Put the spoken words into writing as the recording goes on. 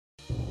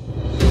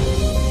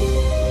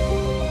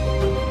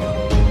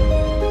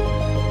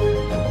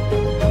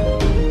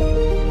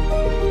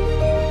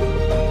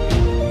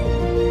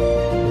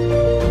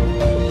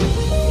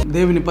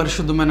దేవుని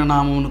పరిశుద్ధమైన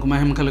నామమునకు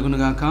మహిమ కలుగును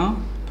గాక.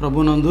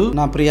 ప్రభునందు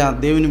నా ప్రియ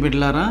దేవుని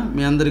బిడ్డలారా,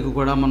 మీ అందరికీ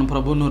కూడా మన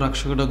ప్రభువును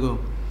రక్షకుడగు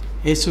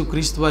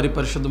యేసుక్రీస్తు వారి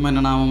పరిశుద్ధమైన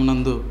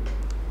నామమునందు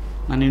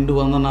నా నిండు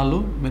వందనాలు.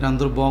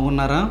 మీరందరూ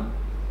బాగున్నారా?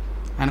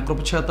 ఆయన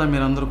కృపచేత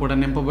మీరందరూ కూడా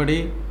నింపబడి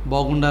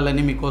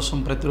బాగుండాలని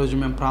మీకోసం ప్రతిరోజు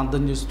మేము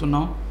ప్రార్థన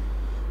చేస్తున్నాం.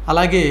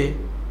 అలాగే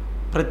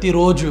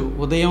ప్రతిరోజు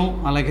ఉదయం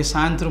అలాగే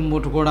సాయంత్రం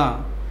పూట కూడా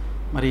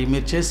మరి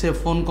మీరు చేసే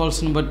ఫోన్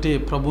కాల్స్ని బట్టి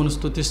ప్రభువును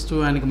స్తుతిస్తూ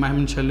ఆయనకి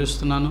మహిమను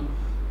చెల్లిస్తున్నాను.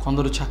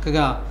 కొందరు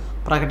చక్కగా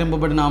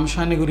ప్రకటింపబడిన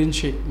అంశాన్ని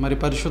గురించి మరి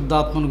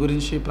పరిశుద్ధాత్మను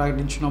గురించి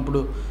ప్రకటించినప్పుడు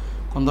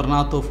కొందరు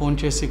నాతో ఫోన్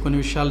చేసి కొన్ని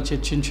విషయాలు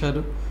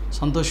చర్చించారు.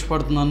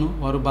 సంతోషపడుతున్నాను,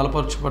 వారు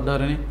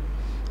బలపరచబడ్డారని.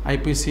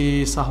 ఐపీసీ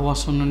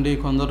సహవాసం నుండి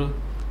కొందరు,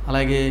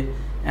 అలాగే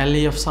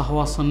ఎల్ఈఎఫ్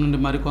సహవాసం నుండి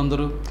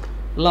మరికొందరు,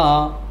 ఇలా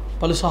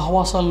పలు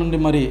సహవాసాల నుండి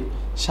మరి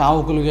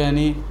సేవకులు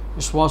కానీ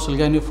విశ్వాసులు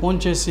కానీ ఫోన్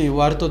చేసి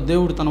వారితో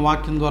దేవుడు తన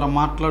వాక్యం ద్వారా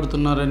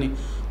మాట్లాడుతున్నారని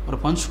వారు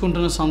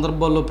పంచుకుంటున్న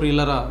సందర్భాల్లో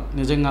ప్రియులరా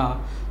నిజంగా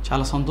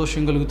చాలా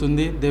సంతోషం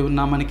కలుగుతుంది. దేవుని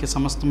నామానికి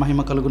సమస్త మహిమ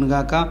కలుగును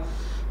గాక.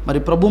 మరి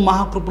ప్రభు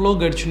మహాకృపలో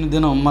గడిచిన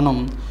దినం మనం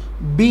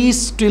be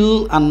still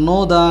and know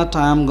that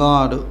I am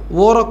God,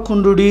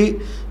 ఓరకుండుడి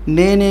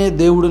నేనే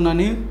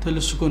దేవుడునని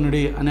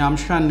తెలుసుకొనుడి అనే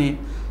అంశాన్ని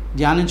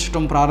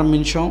ధ్యానించడం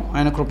ప్రారంభించాం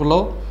ఆయన కృపలో.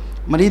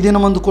 మరి ఈ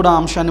దినమందు కూడా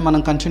అంశాన్ని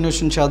మనం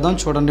కంటిన్యూషన్ చేద్దాం.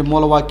 చూడండి,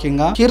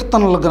 మూలవాక్యంగా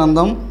కీర్తనల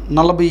గ్రంథం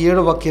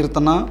 47వ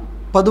కీర్తన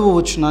 10వ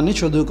వచనాన్ని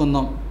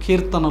చదువుకుందాం.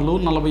 కీర్తనలు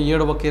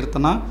 47వ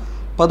కీర్తన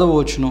 10వ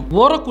వచనం.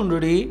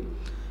 ఓరకుండుడి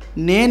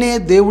నేనే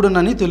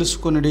దేవుడునని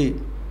తెలుసుకొనుడి,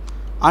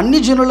 అన్ని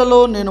జనులలో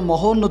నేను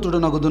మహోన్నతుడు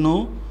నగుదును,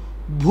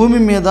 భూమి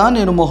మీద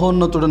నేను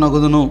మహోన్నతుడు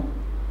నగుదును.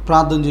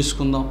 ప్రార్థన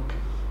చేసుకుందాం.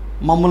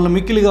 మమ్మల్ని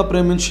మిక్కిలిగా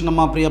ప్రేమించిన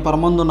మా ప్రియ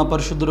పరమందున్న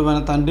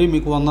పరిశుద్ధుడైన తండ్రి,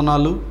 మీకు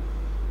వందనాలు.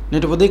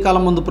 నేటి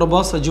ఉదయకాలం ముందు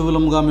ప్రభా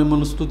సజీవులముగా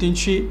మిమ్మల్ని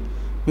స్తుతించి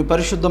మీ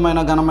పరిశుద్ధమైన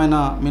ఘనమైన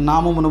మీ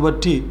నామమును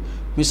బట్టి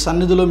మీ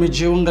సన్నిధిలో మీ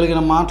జీవం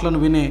కలిగిన మాటలను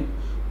వినే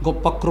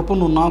గొప్ప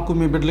కృపను నాకు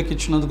మీ బిడ్డలకు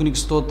ఇచ్చినందుకు నీకు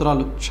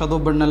స్తోత్రాలు.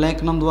 చదవబడిన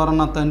లేఖనం ద్వారా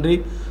నా తండ్రి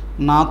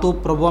నాతో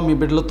ప్రభా మీ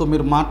బిడ్డలతో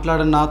మీరు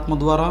మాట్లాడిన ఆత్మ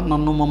ద్వారా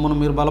నన్ను మమ్మను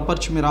మీరు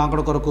బలపరిచి మీరు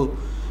ఆకడ కొరకు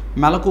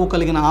మెలకు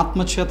కలిగిన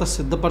ఆత్మచేత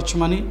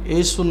సిద్ధపరచమని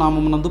యేసు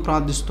నామమునందు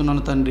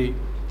ప్రార్థిస్తున్నాను తండ్రి,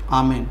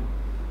 ఆమేన్.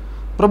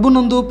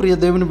 ప్రభునందు ప్రియ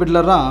దేవుని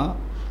బిడ్డలరా,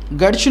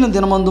 గడిచిన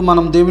దినమందు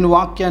మనం దేవుని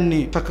వాక్యాన్ని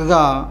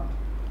చక్కగా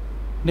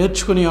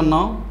నేర్చుకుని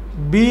ఉన్నాం.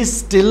 Be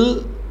still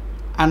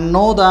and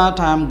know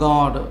that I'm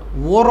God,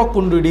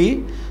 ఓరకుండుడి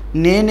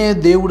నేనే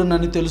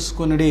దేవుడినని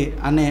తెలుసుకొనుడి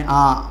అనే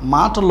ఆ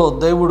మాటలో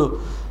దేవుడు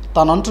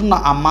తనంటున్న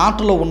ఆ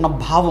మాటలో ఉన్న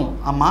భావం,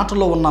 ఆ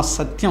మాటలో ఉన్న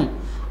సత్యం,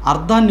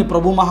 అర్థాన్ని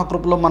ప్రభు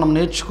మహాకృపలో మనం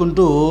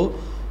నేర్చుకుంటూ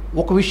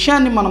ఒక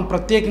విషయాన్ని మనం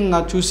ప్రత్యేకంగా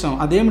చూసాం.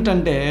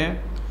 అదేమిటంటే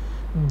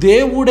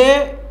దేవుడే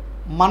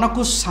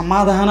మనకు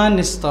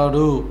సమాధానాన్ని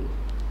ఇస్తాడు.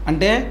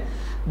 అంటే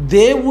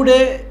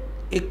దేవుడే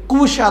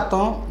ఎక్కువ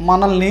శాతం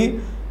మనల్ని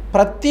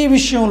ప్రతి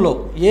విషయంలో,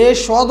 ఏ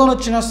శోధన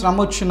వచ్చినా శ్రమ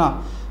వచ్చినా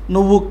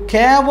నువ్వు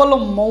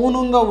కేవలం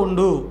మౌనంగా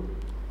ఉండు,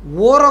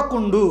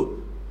 ఊరకుండు,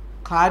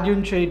 కార్యం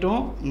చేయటం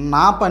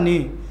నా పని,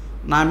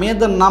 నా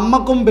మీద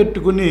నమ్మకం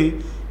పెట్టుకుని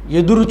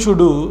ఎదురు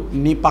చూడు,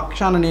 నీ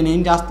పక్షాన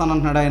నేనేం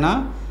చేస్తానంటున్నాడు ఆయన,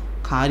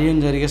 కార్యం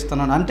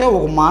జరిగిస్తున్నాడు. అంటే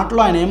ఒక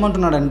మాటలో ఆయన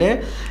ఏమంటున్నాడంటే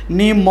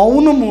నీ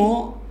మౌనము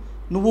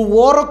నువ్వు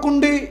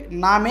ఓరకుండి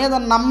నా మీద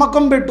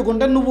నమ్మకం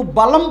పెట్టుకుంటే నువ్వు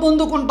బలం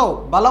పొందుకుంటావు,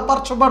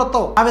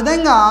 బలపరచబడతావు. ఆ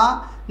విధంగా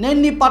నేను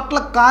నీ పట్ల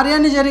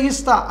కార్యాన్ని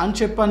జరిగిస్తా అని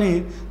చెప్పని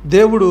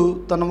దేవుడు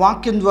తన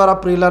వాక్యం ద్వారా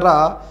ప్రియులరా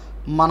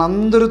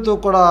మనందరితో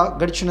కూడా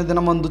గడిచిన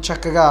దినమందు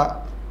చక్కగా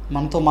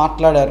మనతో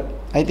మాట్లాడారు.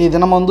 అయితే ఈ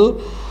దినమందు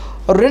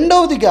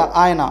రెండవదిగా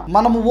ఆయన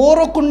మనము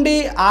ఓరకుండి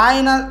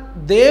ఆయన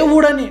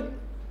దేవుడని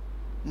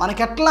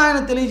మనకెట్లా ఆయన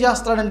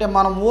తెలియజేస్తాడంటే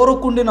మనం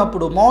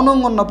ఓరకుండినప్పుడు,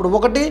 మౌనంగా ఉన్నప్పుడు,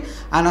 ఒకటి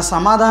ఆయన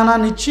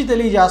సమాధానాన్ని ఇచ్చి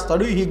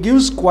తెలియజేస్తాడు, హీ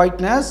గివ్స్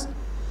క్వైట్నెస్.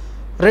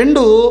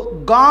 రెండు,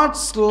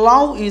 God's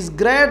love is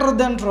greater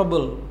than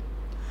trouble.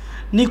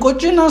 నీకు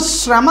వచ్చిన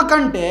శ్రమ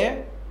కంటే,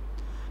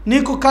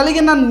 నీకు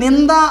కలిగిన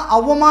నింద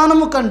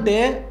అవమానము కంటే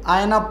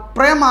ఆయన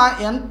ప్రేమ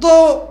ఎంతో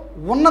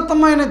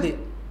ఉన్నతమైనది.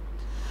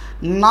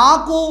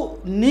 నాకు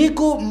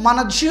నీకు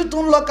మన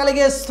జీవితంలో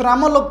కలిగే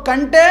శ్రమల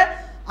కంటే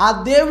ఆ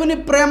దేవుని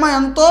ప్రేమ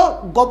ఎంతో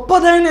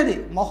గొప్పదైనది,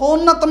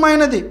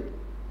 మహోన్నతమైనది.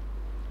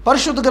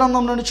 పరిశుద్ధ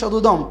గ్రంథం నుండి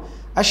చదువుదాం.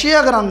 యెషయా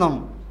గ్రంథం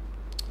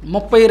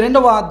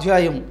 32వ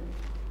అధ్యాయం.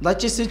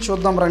 దయచేసి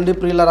చూద్దాం రండి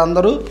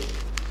ప్రియులారందరూ.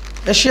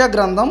 యెషయా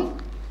గ్రంథం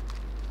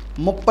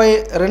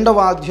 32వ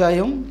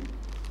అధ్యాయం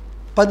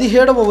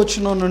 17వ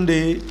వచనం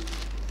నుండి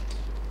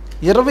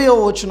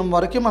 20వ వచనం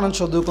వరకు మనం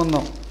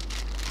చదువుకుందాం.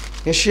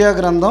 యెషయా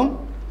గ్రంథం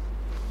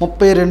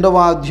 32వ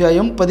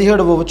అధ్యాయం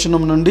 17వ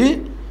వచనం నుండి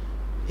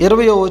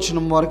 20వ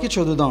వచనం వరకు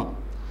చదువుదాం.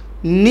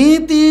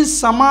 నీతి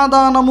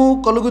సమాధానము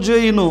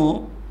కలుగుజేయును,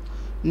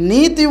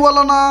 నీతి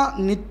వలన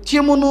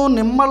నిత్యమును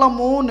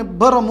నిమ్మలము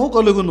నిబ్బరము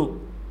కలుగును.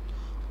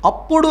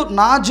 అప్పుడు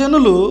నా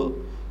జనులు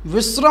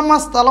విశ్రమ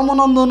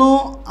స్థలమునందును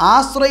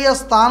ఆశ్రయ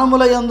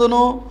స్థానముల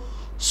యందును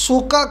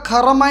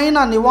సుఖకరమైన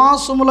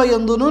నివాసముల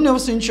యందును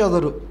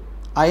నివసించెదరు.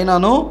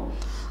 అయినను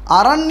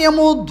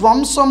అరణ్యము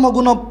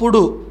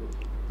ధ్వంసమగునప్పుడు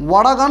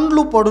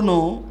వడగండ్లు పడును,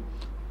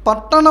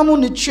 పట్టణము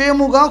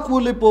నిశ్చయముగా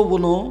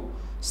కూలిపోవును,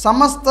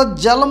 సమస్త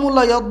జలముల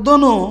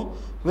యొద్దను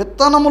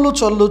విత్తనములు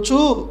చల్లుచు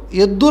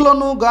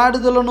ఎద్దులను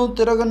గాడిదలను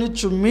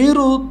తిరగనిచ్చు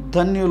మీరు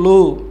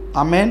ధన్యులు.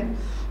 ఆమేన్.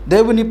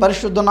 దేవుని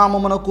పరిశుద్ధ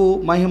నామమునకు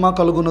మహిమ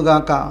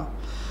కలుగునుగాక.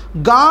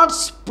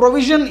 God's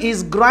provision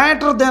is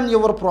greater than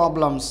your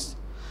problems.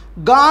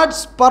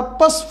 God's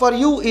purpose for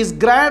you is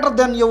greater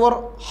than your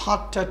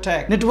heart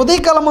attack. నేటి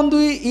ఉదయకాలం ముందు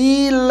ఈ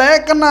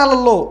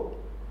లేఖనాలలో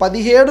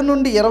 17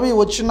 నుండి 20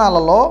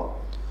 వచనాలలో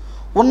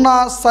ఉన్న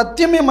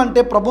సత్యం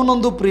ఏమంటే,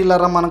 ప్రభునందు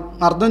ప్రియులారా, మనం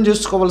అర్థం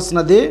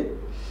చేసుకోవలసినది,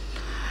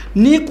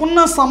 నీకున్న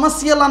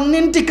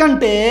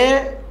సమస్యలన్నింటికంటే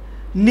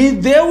నీ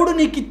దేవుడు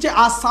నీకు ఇచ్చే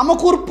ఆ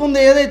సమకూర్పు ఉంది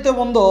ఏదైతే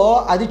ఉందో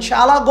అది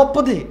చాలా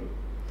గొప్పది.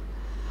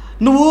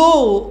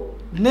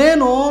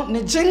 నేను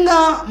నిజంగా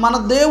మన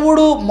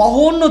దేవుడు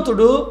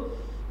మహోన్నతుడు,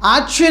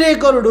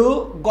 ఆశ్చర్యకరుడు,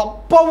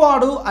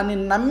 గొప్పవాడు అని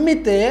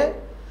నమ్మితే,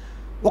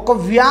 ఒక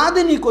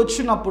వ్యాధి నీకు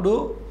వచ్చినప్పుడు,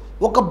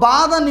 ఒక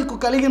బాధ నీకు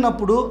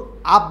కలిగినప్పుడు,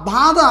 ఆ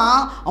బాధ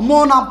అమ్మో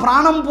నా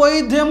ప్రాణం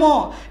పోయిద్దేమో,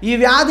 ఈ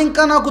వ్యాధి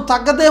ఇంకా నాకు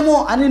తగ్గదేమో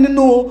అని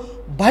నిన్ను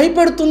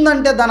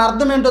భయపెడుతుందంటే దాని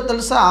అర్థం ఏంటో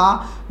తెలుసా?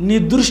 నీ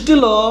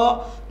దృష్టిలో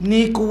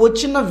నీకు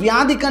వచ్చిన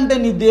వ్యాధి కంటే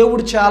నీ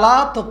దేవుడు చాలా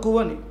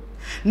తక్కువని,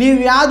 నీ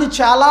వ్యాధి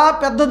చాలా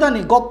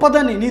పెద్దదని,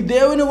 గొప్పదని, నీ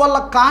దేవుని వల్ల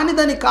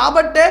కానిదని,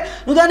 కాబట్టే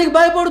నువ్వు దానికి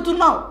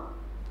భయపడుతున్నావు.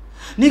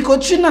 నీకు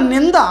వచ్చిన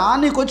నింద,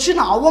 నీకు వచ్చిన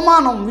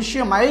అవమానం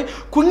విషయమై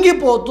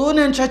కుంగిపోతూ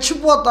నేను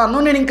చచ్చిపోతాను,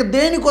 నేను ఇంక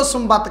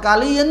దేనికోసం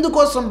బతకాలి,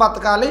 ఎందుకోసం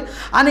బతకాలి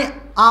అని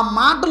ఆ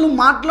మాటలు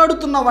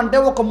మాట్లాడుతున్నావంటే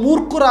ఒక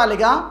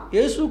మూర్ఖురాలిగా,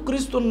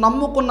 యేసుక్రీస్తు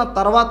నమ్ముకున్న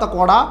తర్వాత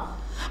కూడా,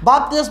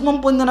 బాప్తిస్మం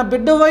పొందిన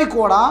బిడ్డవై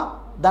కూడా,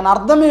 దాని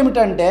అర్థం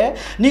ఏమిటంటే,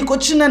 నీకు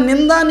వచ్చిన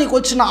నింద, నీకు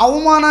వచ్చిన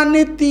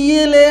అవమానాన్ని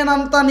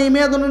తీయలేనంత, నీ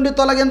మీద నుండి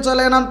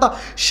తొలగించలేనంత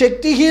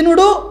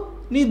శక్తిహీనుడు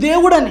నీ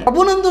దేవుడని.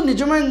 ప్రభునందు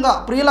నిజంగా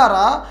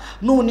ప్రియులారా,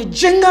 నువ్వు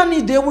నిజంగా నీ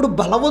దేవుడు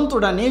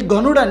బలవంతుడని,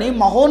 గనుడని,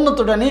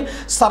 మహోన్నతుడని,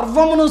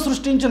 సర్వమును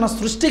సృష్టించిన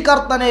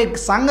సృష్టికర్త అనే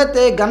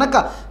సంగతే గనక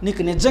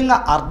నీకు నిజంగా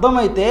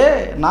అర్థమైతే,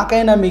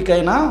 నాకైనా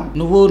మీకైనా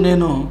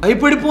నేను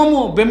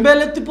భయపడిపోము,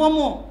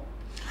 బెంబేలెత్తిపోము.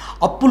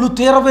 అప్పులు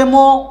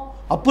తీరవేమో,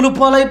 అప్పులు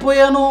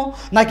పాలైపోయాను,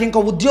 నాకు ఇంకా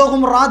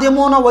ఉద్యోగం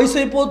రాదేమో, నా వయసు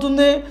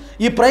అయిపోతుంది,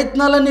 ఈ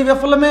ప్రయత్నాలన్నీ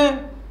విఫలమే,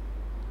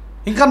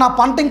 ఇంకా నా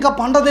పంట ఇంకా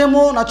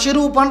పండదేమో, నా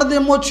చెరువు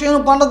పండదేమో, చేను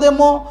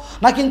పండదేమో,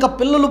 నాకు ఇంకా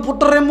పిల్లలు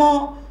పుట్టరేమో,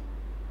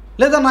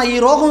 లేదా నా ఈ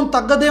రోగం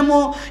తగ్గదేమో,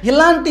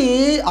 ఇలాంటి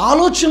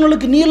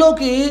ఆలోచనలకి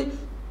నీలోకి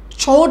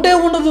చోటే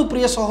ఉండదు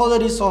ప్రియ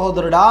సహోదరి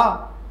సహోదరుడా.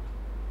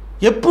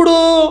 ఎప్పుడు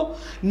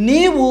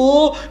నీవు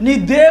నీ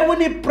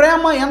దేవుని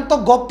ప్రేమ ఎంత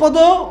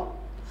గొప్పదో,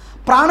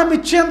 ప్రాణం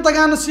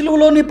ఇచ్చేంతగానో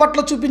సిలువలో నీ పట్ల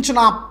చూపించిన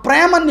ఆ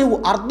ప్రేమ నీవు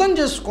అర్థం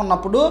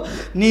చేసుకున్నప్పుడు,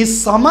 నీ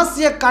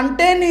సమస్య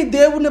కంటే నీ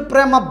దేవుని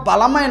ప్రేమ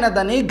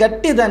బలమైనదని,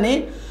 గట్టిదని,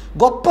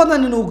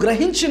 గొప్పదని నువ్వు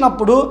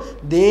గ్రహించినప్పుడు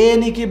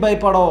దేనికి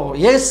భయపడవు,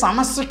 ఏ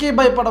సమస్యకి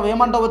భయపడవు.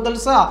 ఏమంటావో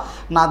తెలుసా?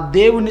 నా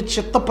దేవుని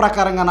చిత్త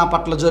ప్రకారంగా నా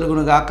పట్ల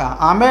జరుగునుగాక.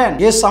 ఆమేన్.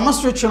 ఏ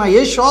సమస్య వచ్చినా,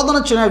 ఏ శోధన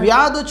వచ్చినా,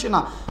 వ్యాధి వచ్చినా,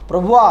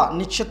 ప్రభువా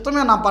నీ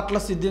చిత్తమే నా పట్ల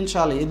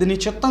సిద్ధించాలి, ఇది నీ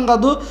చిత్తం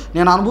కాదు,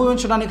 నేను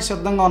అనుభవించడానికి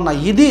సిద్ధంగా ఉన్నా,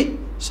 ఇది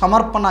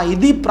సమర్పణ,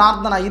 ఇది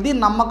ప్రార్థన, ఇది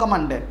నమ్మకం.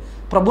 అంటే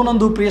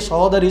ప్రభునందు ప్రియ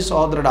సహోదరి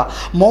సహోదరుడా,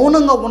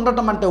 మౌనంగా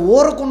ఉండటం అంటే,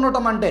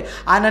 ఊరకుండటం అంటే,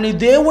 ఆయన నీ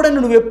దేవుడని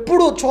నువ్వు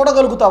ఎప్పుడు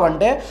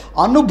చూడగలుగుతావంటే,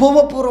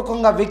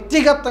 అనుభవపూర్వకంగా,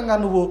 వ్యక్తిగతంగా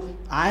నువ్వు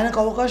ఆయనకు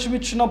అవకాశం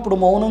ఇచ్చినప్పుడు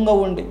మౌనంగా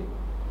ఉండి.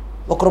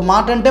 ఒకరు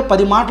మాట అంటే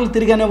 10 మాటలు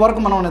తిరిగి అనే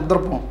వరకు మనం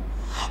నిద్రపోం.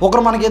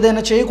 ఒకరు మనకి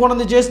ఏదైనా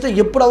చేయకూడదు చేస్తే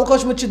ఎప్పుడు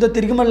అవకాశం వచ్చిందో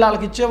తిరిగి మళ్ళీ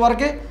వాళ్ళకి ఇచ్చే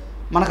వరకే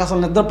మనకు అసలు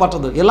నిద్ర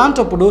పట్టదు.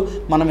 ఇలాంటప్పుడు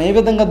మనం ఏ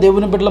విధంగా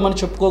దేవుని బిడ్డలమని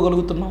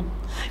చెప్పుకోగలుగుతున్నాం?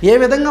 ఏ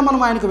విధంగా మనం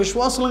ఆయనకు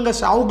విశ్వాసంగా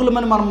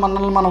సేవకులమని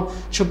మనల్ని మనం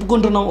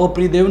చెప్పుకుంటున్నాం? ఓ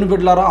ప్రియ దేవుని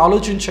బిడ్డలారా,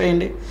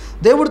 ఆలోచించేయండి.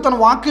 దేవుడు తన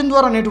వాక్యం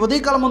ద్వారా నేటి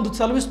ఉదయకాలం ముందు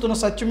చదివిస్తున్న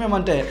సత్యం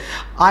ఏమంటే,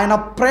 ఆయన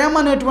ప్రేమ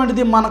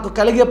అనేటువంటిది మనకు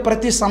కలిగే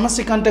ప్రతి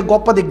సమస్య కంటే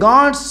గొప్పది.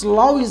 God's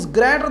love is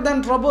greater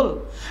than trouble.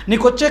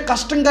 నీకు వచ్చే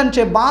కష్టం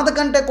కంటే, బాధ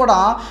కంటే కూడా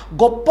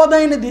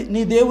గొప్పదైనది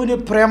నీ దేవుని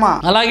ప్రేమ.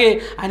 అలాగే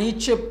ఆయన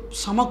ఇచ్చే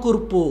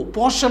సమకూర్పు,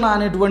 పోషణ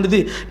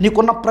అనేటువంటిది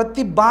నీకున్న ప్రతి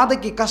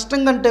బాధకి,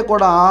 కష్టం కంటే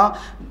కూడా,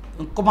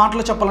 ఇంకో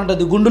మాటలో చెప్పాలంటే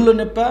అది గుండెల్లో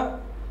నొప్ప,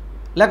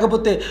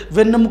 లేకపోతే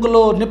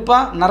వెన్నెముకలో నిప్ప,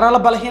 నరాల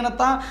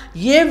బలహీనత,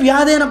 ఏ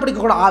వ్యాధి అయినప్పటికీ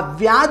కూడా ఆ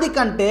వ్యాధి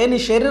కంటే, నీ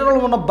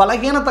శరీరంలో ఉన్న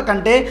బలహీనత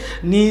కంటే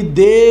నీ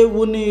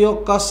దేవుని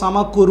యొక్క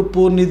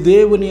సమకూర్పు, నీ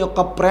దేవుని యొక్క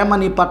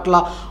ప్రేమ నీ పట్ల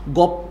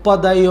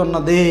గొప్పదై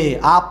ఉన్నది.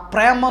 ఆ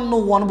ప్రేమను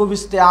నువ్వు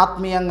అనుభవిస్తే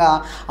ఆత్మీయంగా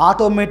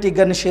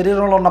ఆటోమేటిక్గా నీ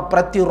శరీరంలో ఉన్న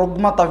ప్రతి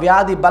రుగ్మత,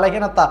 వ్యాధి,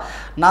 బలహీనత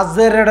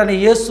నజరేయుడైన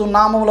యేసు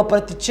నామములో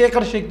ప్రతి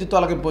చీకటి శక్తి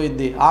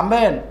తొలగిపోయింది.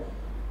 ఆమేన్.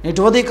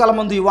 నేటి ఉదయకాలం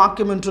ముందు ఈ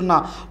వాక్యం వింటున్న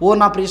ఓ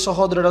నా ప్రియ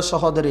సహోదరుడు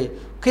సహోదరి,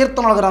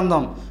 కీర్తనల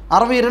గ్రంథం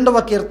 62వ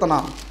కీర్తన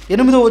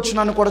 8వ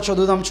వచనాన్ని కూడా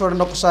చదువుదాం.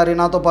 చూడండి ఒకసారి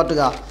నాతో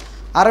పాటుగా.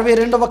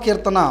 62వ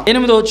కీర్తన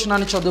 8వ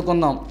వచనాన్ని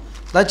చదువుకుందాం.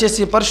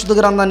 దయచేసి పరిశుద్ధ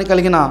గ్రంథాన్ని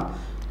కలిగిన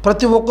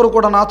ప్రతి ఒక్కరు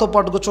కూడా నాతో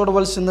పాటుగా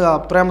చూడవలసిందిగా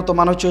ప్రేమతో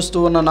మనవి చేస్తూ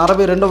ఉన్నాను.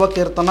 62వ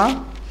కీర్తన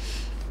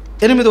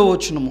 8వ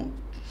వచనము.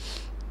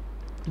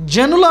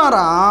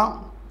 జనులారా,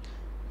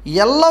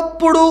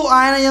 ఎల్లప్పుడూ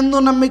ఆయన యందు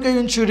నమ్మిక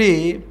ఉంచుడి,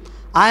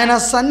 ఆయన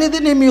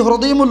సన్నిధిని మీ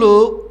హృదయములు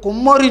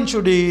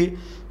కుమ్మరించుడి,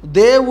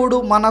 దేవుడు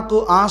మనకు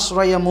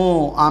ఆశ్రయము.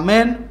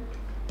 ఆమేన్.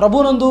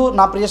 ప్రభునందు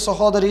నా ప్రియ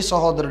సహోదరి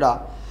సహోదరుడా,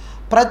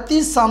 ప్రతి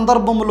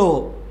సందర్భములో,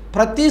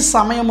 ప్రతి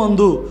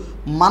సమయమందు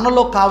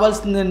మనలో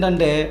కావాల్సింది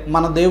ఏంటంటే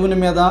మన దేవుని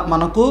మీద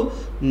మనకు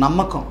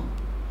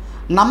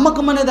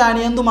నమ్మకం అనేది ఆయన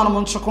యందు మనం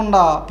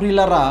ఉంచకుండా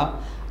ప్రియులరా,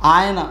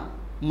 ఆయన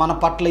మన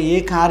పట్ల ఏ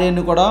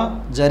కార్యాన్ని కూడా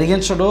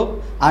జరిగించడో,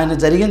 ఆయన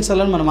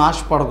జరిగించాలని మనం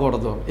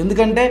ఆశపడకూడదు.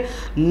 ఎందుకంటే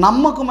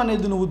నమ్మకం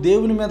అనేది నువ్వు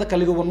దేవుని మీద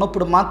కలిగి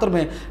ఉన్నప్పుడు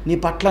మాత్రమే నీ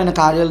పట్ల ఆయన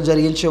కార్యాలు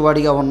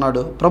జరిగించేవాడిగా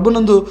ఉన్నాడు.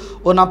 ప్రభునందు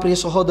ఓ నా ప్రియ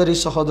సహోదరి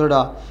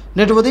సహోదరుడా,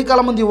 నేటి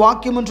ఉదయకాలం ముందు ఈ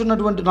వాక్యం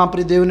ఉంటున్నటువంటి నా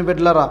ప్రియ దేవుని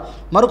బిడ్డలారా,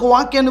 మరొక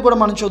వాక్యాన్ని కూడా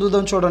మనం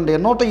చదువుదాం. చూడండి,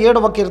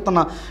 107వ కీర్తన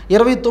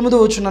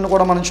 29వ వచనాన్ని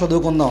కూడా మనం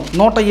చదువుకుందాం.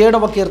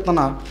 107వ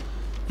కీర్తన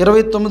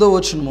 29వ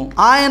వచనము.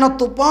 ఆయన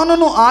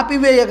తుఫానును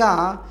ఆపివేయగా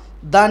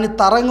దాని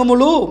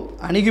తరంగములు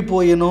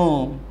అణిగిపోయెను,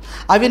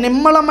 అవి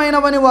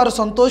నిమ్మళమైనవని వారు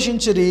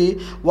సంతోషించిరి,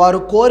 వారు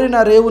కోరిన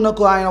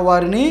రేవునకు ఆయన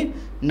వారిని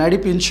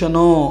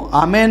నడిపించెను.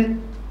 ఆమేన్.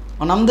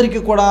 మనందరికీ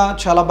కూడా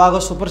చాలా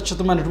బాగా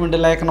సుపరిచితమైనటువంటి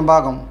లేఖన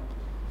భాగం.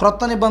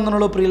 క్రొత్త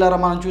నిబంధనలో ప్రియులారా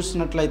మనం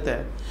చూసినట్లయితే,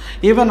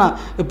 ఈవెన్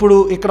ఇప్పుడు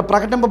ఇక్కడ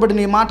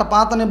ప్రకటింపబడిన ఈ మాట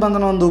పాత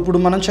నిబంధన ఉంది. ఇప్పుడు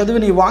మనం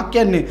చదివిన ఈ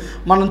వాక్యాన్ని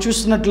మనం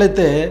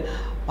చూసినట్లయితే,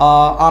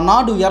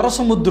 ఆనాడు ఎర్ర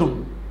సముద్రం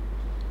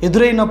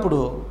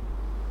ఎదురైనప్పుడు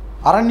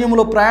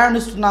అరణ్యంలో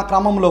ప్రయాణిస్తున్న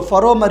క్రమంలో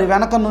ఫరో మరి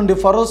వెనక నుండి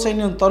ఫరో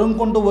సైన్యం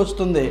తరుముకుంటూ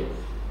వస్తుంది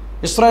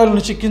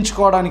ఇశ్రాయేలును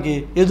చిక్కించుకోవడానికి.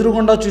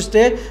 ఎదురుగుండా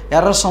చూస్తే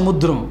ఎర్ర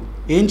సముద్రం.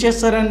 ఏం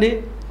చేస్తారండి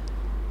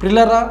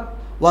ప్రియులారా?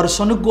 వారు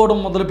సనుక్కోవడం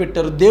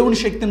మొదలుపెట్టారు, దేవుని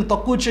శక్తిని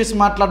తక్కువ చేసి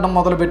మాట్లాడడం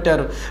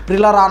మొదలుపెట్టారు.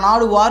 ప్రియులారా,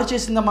 ఆనాడు వారు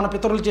చేసిందే మన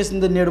పితరులు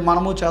చేసిందే నేడు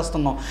మనము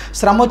చేస్తున్నాం.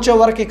 శ్రమ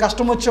వచ్చేవరకు,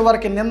 కష్టం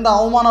వచ్చేవరకు, నింద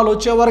అవమానాలు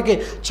వచ్చేవరకు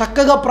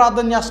చక్కగా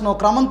ప్రార్థన చేస్తున్నావు,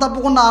 క్రమం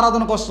తప్పకుండా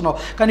ఆరాధనకు వస్తున్నావు.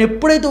 కానీ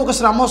ఎప్పుడైతే ఒక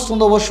శ్రమ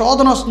వస్తుందో, ఓ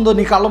శోధన వస్తుందో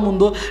నీ కళ్ళ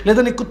ముందు,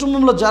 లేదా నీ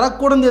కుటుంబంలో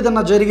జరగకూడదు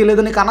ఏదైనా జరిగి,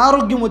 లేదా నీకు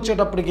అనారోగ్యం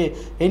వచ్చేటప్పటికి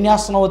ఏం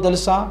చేస్తున్నావో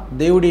తెలుసా?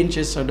 దేవుడు ఏం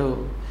చేశాడు?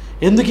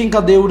 ఎందుకు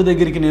ఇంకా దేవుడి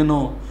దగ్గరికి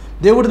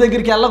దేవుడి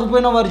దగ్గరికి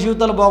వెళ్ళకపోయినా వారి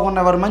జీవితాలు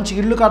బాగున్నాయి, వారు మంచి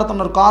ఇళ్ళు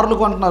కడుతున్నారు, కార్లు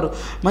కొంటున్నారు,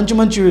 మంచి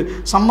మంచి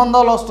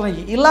సంబంధాలు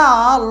వస్తున్నాయి. ఇలా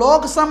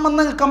లోక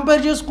సంబంధంగా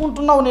కంపేర్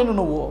చేసుకుంటున్నావు.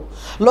 నువ్వు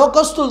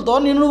లోకస్తులతో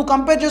నువ్వు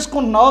కంపేర్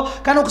చేసుకుంటున్నావు.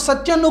 కానీ ఒక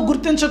సత్యాన్ని నువ్వు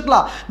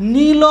గుర్తించట్లా.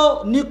 నీలో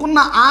నీకున్న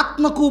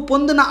ఆత్మకు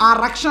పొందిన ఆ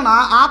రక్షణ,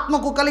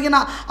 ఆత్మకు కలిగిన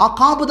ఆ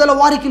కాపుదల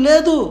వారికి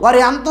లేదు.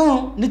 వారి అంతం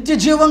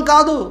నిత్య జీవం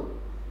కాదు,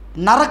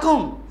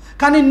 నరకం.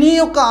 కానీ నీ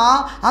యొక్క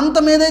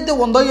అంతం ఏదైతే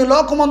ఉందో, ఈ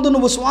లోకమందు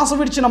నువ్వు శ్వాస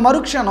విడిచిన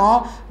మరుక్షణం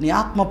నీ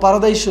ఆత్మ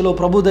పరదేశంలో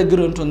ప్రభు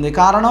దగ్గర ఉంటుంది.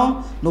 కారణం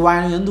నువ్వు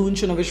ఆయన యందు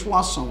ఉంచిన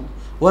విశ్వాసం.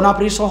 ఓ నా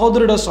ప్రియ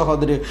సహోదరుడో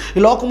సహోదరి, ఈ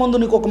లోకమందు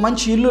నీకు ఒక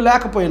మంచి ఇల్లు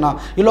లేకపోయినా,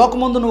 ఈ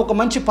లోకమందు నువ్వు ఒక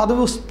మంచి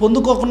పదవి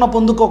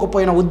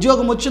పొందుకోకపోయినా,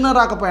 ఉద్యోగం వచ్చినా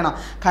రాకపోయినా,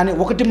 కానీ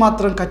ఒకటి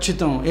మాత్రం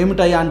ఖచ్చితం.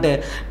 ఏమిటయ్యా అంటే,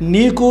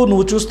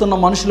 నువ్వు చూస్తున్న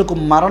మనుషులకు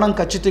మరణం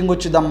ఖచ్చితంగా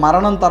వచ్చింది. ఆ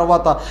మరణం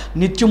తర్వాత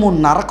నిత్యము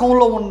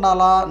నరకంలో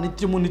ఉండాలా,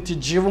 నిత్య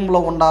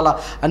జీవంలో ఉండాలా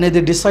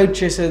అనేది డిసైడ్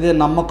చేసేదే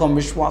నమ్మకం,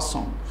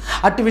 విశ్వాసం.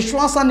 అట్టి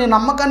విశ్వాసాన్ని,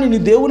 నమ్మకాన్ని నీ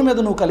దేవుని మీద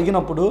నువ్వు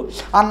కలిగినప్పుడు,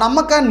 ఆ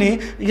నమ్మకాన్ని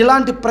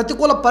ఇలాంటి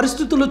ప్రతికూల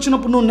పరిస్థితులు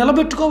వచ్చినప్పుడు నువ్వు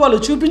నిలబెట్టుకోవాలి,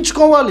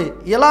 చూపించుకోవాలి.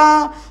 ఎలా?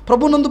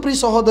 ప్రభునందు ప్రియ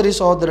సహోదరి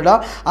సహోదరుడా,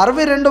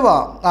 62వ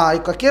ఆ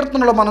యొక్క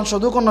కీర్తనలో మనం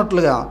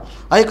చదువుకున్నట్లుగా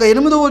ఆ యొక్క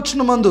 8వ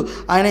వచనం మందు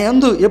ఆయన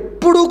యందు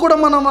ఎప్పుడూ కూడా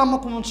మనం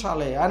నమ్మకం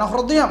ఉంచాలి.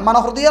 మన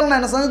హృదయాలను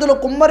ఆయన సన్నిధిలో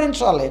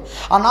కుమ్మరించాలి.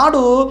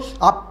 ఆనాడు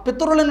ఆ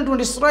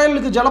పితరులైనటువంటి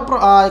ఇశ్రాయేలుకి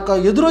ఆ యొక్క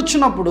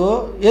ఎదురొచ్చినప్పుడు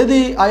ఏది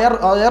ఆ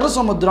ఎర్ర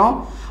సముద్రం,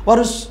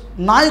 వారు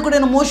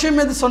నాయకుడైన మోషే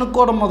మీద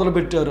సనుక్కోవడం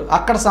మొదలుపెట్టారు.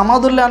 అక్కడ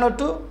సమాధులు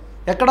లేనట్టు,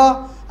 ఎక్కడ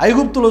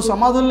ఐగుప్తులో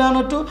సమాధులు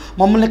లేనట్టు,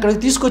 మమ్మల్ని ఇక్కడికి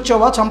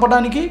తీసుకొచ్చావా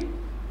చంపడానికి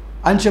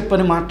అని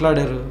చెప్పని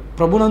మాట్లాడారు.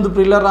 ప్రభునందు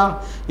ప్రియులరా,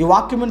 ఈ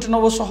వాక్యం వింటున్న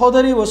ఓ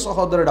సహోదరి, ఓ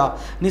సహోదరుడా,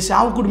 నీ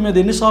సేవకుడి మీద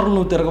ఎన్నిసార్లు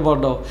నువ్వు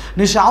తిరగబడ్డావు?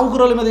 నీ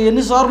సేవకురాల మీద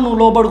ఎన్నిసార్లు నువ్వు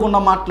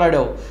లోబడకుండా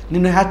మాట్లాడావు?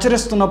 నిన్ను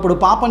హెచ్చరిస్తున్నప్పుడు,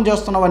 పాపం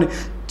చేస్తున్నావని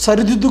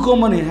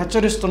సరిదిద్దుకోమని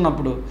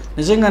హెచ్చరిస్తున్నప్పుడు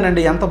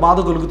నిజంగానండి ఎంత బాధ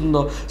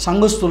కలుగుతుందో.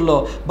 సంఘస్థుల్లో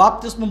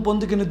బాప్తిస్మం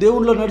పొందుకుని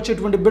దేవుళ్ళలో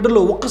నడిచేటువంటి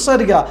బిడ్డలు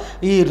ఒక్కసారిగా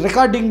ఈ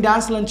రికార్డింగ్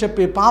డ్యాన్స్లు అని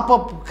చెప్పి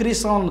పాపపు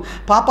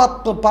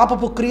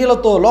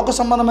క్రియలతో, లోక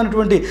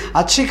సంబంధమైనటువంటి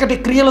ఆ చీకటి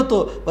క్రియలతో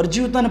వారి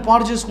జీవితాన్ని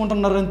పాడు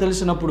చేసుకుంటున్నారని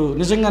తెలిసినప్పుడు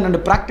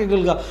నిజంగానండి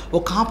ప్రాక్టికల్గా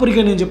ఒక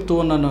కాపురిగా నేను చెప్తూ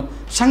ఉన్నాను,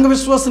 సంఘ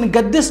విశ్వాసాన్ని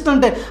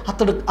గద్దిస్తుంటే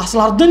అతడు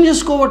అసలు అర్థం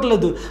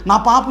చేసుకోవట్లేదు. నా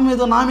పాపం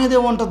ఏదో నా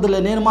మీదే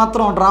ఉంటుందిలే, నేను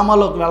మాత్రం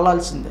డ్రామాలోకి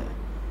వెళ్ళాల్సిందే.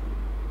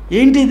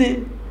 ఏంటిది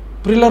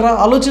ప్రియులరా?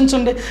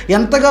 ఆలోచించండి.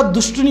 ఎంతగా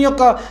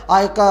ఆ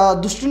యొక్క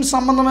దుష్టుని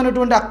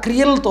సంబంధమైనటువంటి ఆ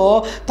క్రియలతో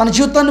తన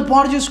జీవితాన్ని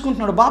పాడు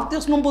చేసుకుంటున్నాడు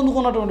బాప్తిస్మం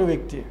పొందుకున్నటువంటి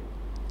వ్యక్తి.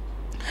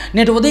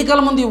 నేటి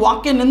ఉదయకాలం ముందు ఈ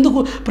వాక్యాన్ని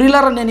ఎందుకు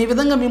ప్రియులారా నేను ఈ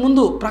విధంగా మీ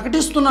ముందు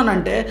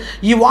ప్రకటిస్తున్నానంటే,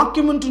 ఈ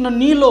వాక్యం వింటున్న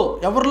నీలో,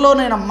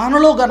 ఎవరిలోనైనా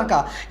మనలో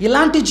గనక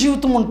ఇలాంటి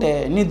జీవితం ఉంటే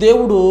నీ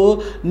దేవుడు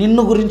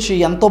నిన్ను గురించి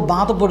ఎంతో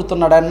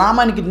బాధపడుతున్నాడు. ఆ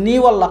నామానికి నీ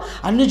వల్ల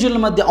అన్ని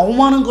జనుల మధ్య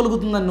అవమానం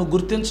కలుగుతుందని నువ్వు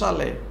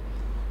గుర్తించాలి.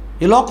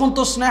 ఈ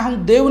లోకంతో స్నేహం,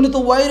 దేవునితో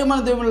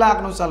వైరమైన దేవుని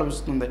లేఖనం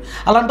సెలవిస్తుంది.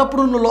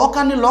 అలాంటప్పుడు నువ్వు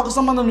లోకాన్ని, లోక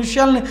సంబంధం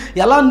విషయాల్ని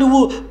ఎలా నువ్వు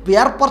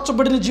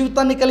ఏర్పరచబడిన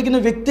జీవితాన్ని కలిగిన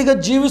వ్యక్తిగా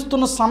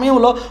జీవిస్తున్న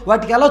సమయంలో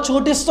వాటికి ఎలా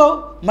చోటిస్తావు?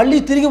 మళ్ళీ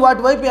తిరిగి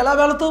వాటి వైపు ఎలా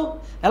వెళతావు?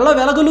 ఎలా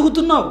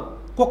వెళ్ళగలుగుతున్నావు?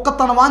 కుక్క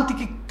తన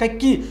వాంతికి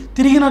కక్కి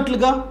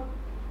తిరిగినట్లుగా.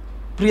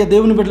 ప్రియ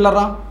దేవుని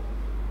బిడ్డలారా,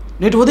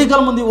 నేటి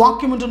ఉదయకాలం ముందు ఈ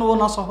వాక్యం వింటున్నావు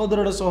నా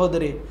సహోదరుడు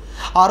సహోదరి.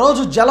 ఆ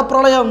రోజు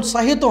జలప్రళయం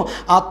సహితం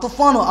ఆ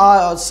తుఫాను ఆ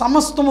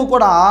సమస్తము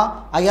కూడా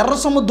ఆ ఎర్ర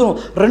సముద్రం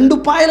 2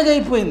 పాయలుగా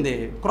అయిపోయింది.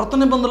 క్రొత్త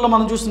నిబంధనలో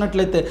మనం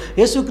చూసినట్లయితే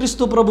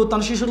యేసుక్రీస్తు ప్రభు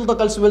తన శిష్యులతో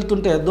కలిసి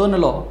వెళ్తుంటే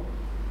ధోనిలో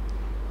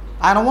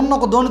ఆయన ఉన్న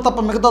ఒక ధోని తప్ప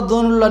మిగతా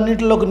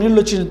ధోనులన్నింటిలోకి నీళ్ళు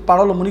వచ్చి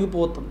పడవలో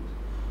మునిగిపోతుంది.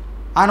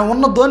 ఆయన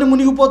ఉన్న ధోని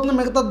మునిగిపోతుంది,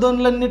 మిగతా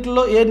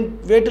ధోనులన్నింటిలో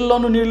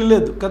వేటిల్లోనూ నీళ్ళు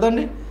లేదు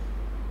కదండి.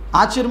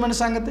 ఆశ్చర్యమైన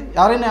సంగతి.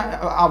 ఎవరైనా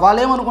వాళ్ళు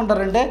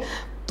ఏమనుకుంటారంటే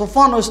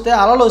తుఫాన్ వస్తే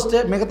అలలు వస్తే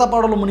మిగతా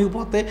పడవలు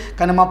మునిగిపోతాయి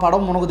కానీ మా పడవ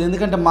మునగదు,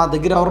 ఎందుకంటే మా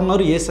దగ్గర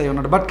ఎవరున్నారు, యేసయ్య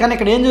ఉన్నాడు. బట్ కానీ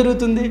ఇక్కడ ఏం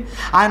జరుగుతుంది,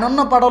 ఆయన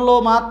ఉన్న పడవలో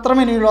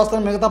మాత్రమే నీళ్ళు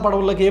వస్తాయి, మిగతా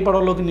పడవల్లోకి ఏ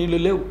పడవలోకి నీళ్లు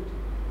లేవు.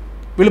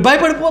 వీళ్ళు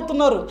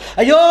భయపడిపోతున్నారు.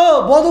 అయ్యో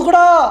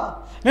బోధకుడా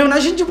మేము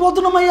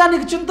నశించిపోతున్నామయ్యా,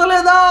 నీకు చింత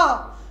లేదా,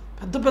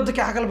 పెద్ద పెద్ద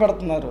కేకలు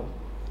పెడుతున్నారు.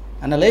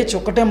 ఆయన లేచి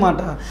ఒక్కటే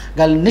మాట,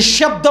 గాలి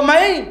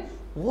నిశ్శబ్దమై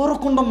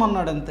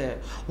ఊరుకుండమన్నాడు. అంతే,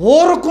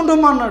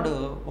 ఊరుకుండమన్నాడు.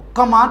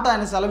 ఒక్క మాట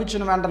ఆయన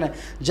సెలవిచ్చిన వెంటనే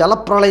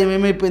జలప్రళయం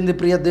ఏమైపోయింది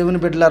ప్రియ దేవుని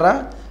బిడ్డలారా.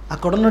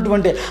 అక్కడ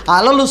ఉన్నటువంటి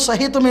అలలు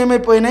సహితం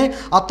ఏమైపోయినాయి,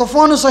 ఆ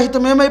తుఫాను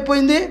సహితం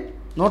ఏమైపోయింది.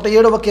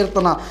 107వ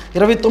కీర్తన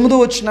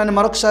 29వ వచనాన్ని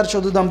మరొకసారి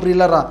చదువుదాం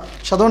ప్రియులారా.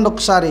 చదవండి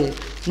ఒకసారి.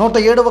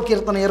 107వ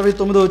కీర్తన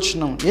 29వ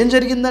వచనం. ఏం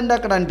జరిగిందండి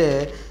అక్కడ అంటే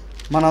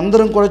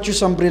మనందరం కూడా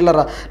చూసాం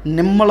ప్రియులారా.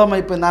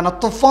 నిమ్మళమైపోయింది. ఆయన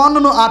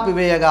తుఫానును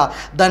ఆపివేయగా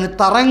దాని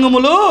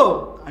తరంగములు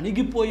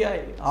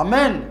అణిగిపోయాయి.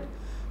 ఆమేన్.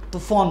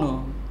 తుఫాను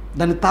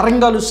దాని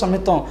తరంగాలు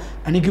సమితం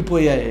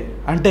అణిగిపోయాయి.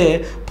 అంటే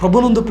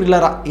ప్రభునందు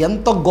ప్రియులారా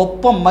ఎంత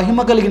గొప్ప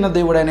మహిమ కలిగిన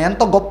దేవుడు ఆయన,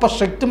 ఎంత గొప్ప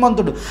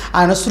శక్తిమంతుడు.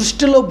 ఆయన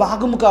సృష్టిలో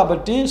భాగము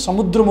కాబట్టి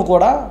సముద్రము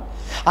కూడా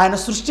ఆయన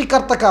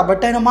సృష్టికర్త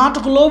కాబట్టి ఆయన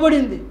మాటకు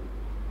లోబడింది.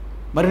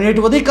 మరి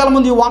నేటి ఉదయకాలం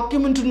ముందు ఈ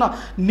వాక్యం వింటున్నా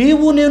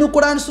నీవు నేను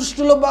కూడా ఆయన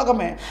సృష్టిలో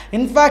భాగమే.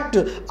 ఇన్ఫ్యాక్ట్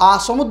ఆ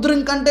సముద్రం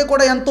కంటే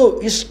కూడా ఎంతో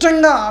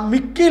ఇష్టంగా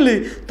మిక్కిలి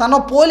తన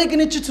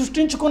పోలికనిచ్చి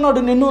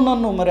సృష్టించుకున్నాడు నిన్ను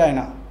నన్ను. మరి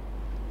ఆయన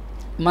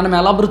మనం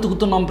ఎలా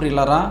బ్రతుకుతున్నాం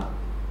ప్రియులారా,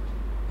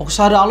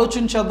 ఒకసారి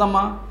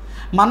ఆలోచించేద్దామా.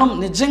 మనం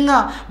నిజంగా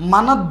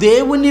మన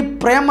దేవుని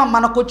ప్రేమ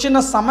మనకొచ్చిన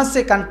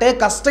సమస్య కంటే,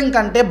 కష్టం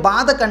కంటే,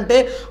 బాధ కంటే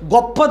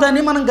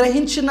గొప్పదని మనం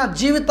గ్రహించిన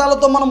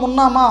జీవితాలతో మనం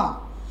ఉన్నామా?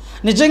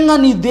 నిజంగా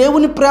నీ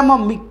దేవుని ప్రేమ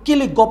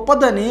మిక్కిలి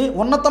గొప్పదని,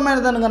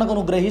 ఉన్నతమైనదని కనుక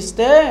నువ్వు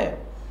గ్రహిస్తే,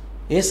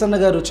 ఏసన్న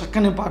గారు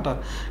చక్కని పాట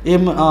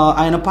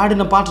ఆయన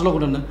పాడిన పాటలో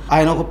కూడా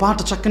ఆయన ఒక పాట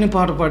చక్కని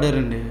పాట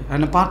పాడారండి.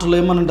 ఆయన పాటలో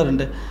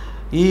ఏమనంటారంటే,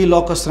 ఈ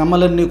లోక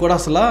శ్రమలన్నీ కూడా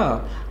అసలు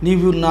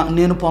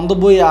నేను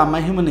పొందబోయే ఆ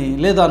మహిమని,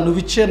 లేదా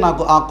నువ్విచ్చే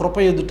నాకు ఆ కృప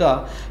ఎదుట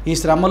ఈ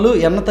శ్రమలు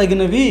ఎన్న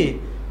తగినవి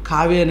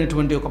కావే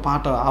అనేటువంటి ఒక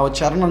పాట. ఆ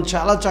చరణం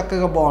చాలా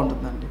చక్కగా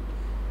బాగుంటుందండి.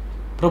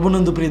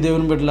 ప్రభునందు ప్రియ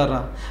దేవుని బిడ్డలారా,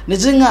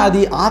 నిజంగా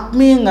అది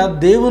ఆత్మీయంగా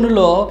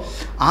దేవునిలో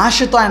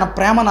ఆశతో ఆయన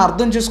ప్రేమను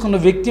అర్థం చేసుకున్న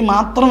వ్యక్తి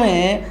మాత్రమే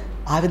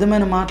ఆ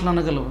విధమైన మాటలు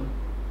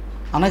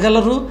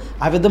అనగలరు.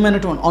 ఆ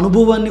విధమైనటువంటి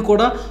అనుభవాన్ని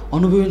కూడా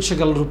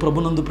అనుభవించగలరు.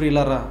 ప్రభునందు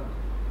ప్రియులారా,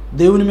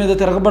 దేవుని మీద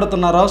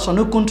తిరగబడుతున్నారా,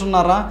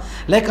 సనుక్కుంటున్నారా,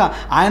 లేక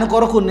ఆయన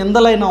కొరకు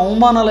నిందలైన,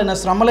 అవమానాలైన,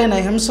 శ్రమలైన,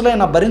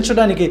 హింసలైన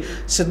భరించడానికి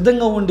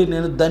సిద్ధంగా ఉండి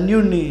నేను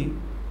ధన్యుణ్ణి,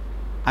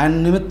 ఆయన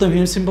నిమిత్తం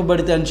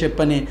హింసింపబడితే అని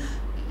చెప్పని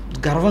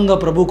గర్వంగా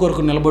ప్రభు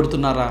కొరకు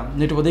నిలబడుతున్నారా?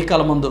 నేటి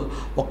ఉదయకాలం ముందు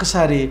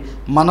ఒక్కసారి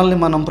మనల్ని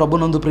మనం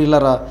ప్రభునందు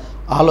ప్రియులారా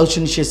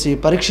ఆలోచన చేసి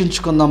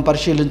పరీక్షించుకుందాం,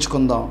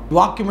 పరిశీలించుకుందాం.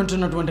 వాక్యం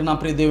వింటున్నటువంటి నా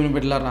ప్రియ దేవుని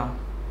బిడ్డలారా,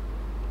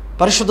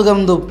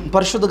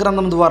 పరిశుద్ధ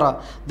గ్రంథం ద్వారా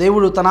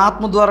దేవుడు తన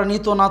ఆత్మ ద్వారా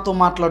నీతో నాతో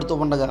మాట్లాడుతూ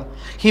ఉండగా,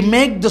 he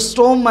make the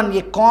storm and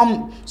A com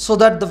so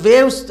that the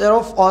waves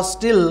thereof are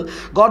still.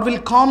 God will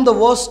calm the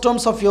worst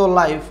storms of your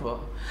life.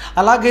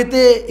 అలాగైతే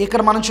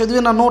ఇక్కడ మనం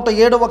చదివిన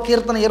 107వ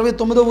కీర్తన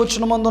 29వ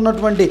వచనమందు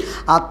ఉన్నటువంటి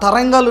ఆ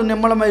తరంగాలు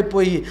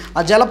నిమ్మళమైపోయి,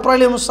 ఆ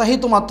జలప్రళయం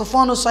సహితం, ఆ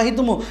తుఫాను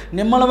సహితము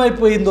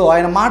నిమ్మళమైపోయిందో,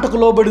 ఆయన మాటకు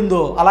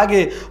లోబడిందో,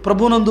 అలాగే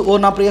ప్రభునందు ఓ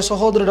నా ప్రియ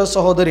సహోదరుడు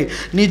సహోదరి,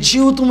 నీ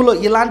జీవితంలో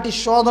ఇలాంటి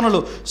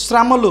శోధనలు,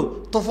 శ్రమలు,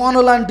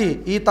 తుఫాను లాంటి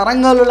ఈ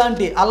తరంగాలు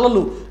లాంటి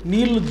అల్లలు,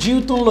 నీళ్ళు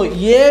జీవితంలో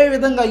ఏ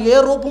విధంగా ఏ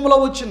రూపంలో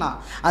వచ్చినా,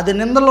 అది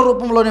నిందల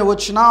రూపంలోనే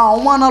వచ్చినా,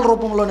 అవమానాల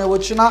రూపంలోనే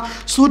వచ్చినా,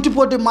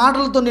 సూటిపోటి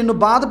మాటలతో నిన్ను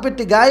బాధ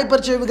పెట్టి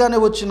గాయపరిచేవిగానే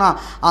వచ్చినా,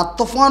 ఆ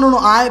తుఫానును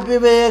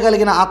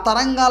ఆపివేయగలిగిన, ఆ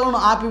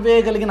తరంగాలను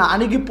ఆపివేయగలిగిన,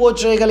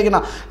 అణిగిపోచేయగలిగిన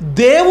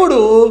దేవుడు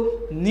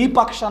నీ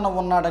పక్షాన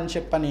ఉన్నాడని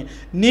చెప్పని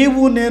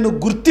నీవు నేను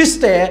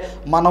గుర్తిస్తే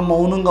మనం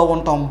మౌనంగా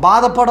ఉంటాం,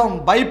 బాధపడం,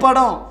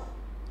 భయపడం,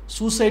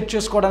 సూసైడ్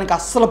చేసుకోవడానికి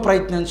అస్సలు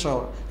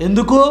ప్రయత్నించవు.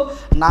 ఎందుకు?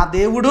 నా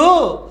దేవుడు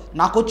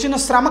నాకు వచ్చిన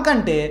శ్రమ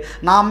కంటే,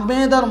 నా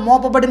మీద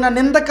మోపబడిన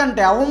నింద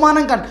కంటే,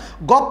 అవమానం కంటే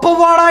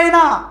గొప్పవాడాయన.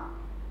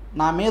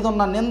 నా మీద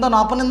ఉన్న నిందను,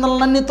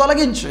 అపనిందలన్నీ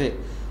తొలగించి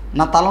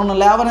నా తలను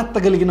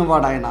లేవనెత్తగలిగిన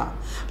వాడు ఆయన.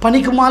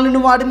 పనికి మాలిన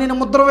వాడి నేను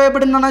ముద్ర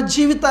వేయబడిన నా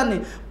జీవితాన్ని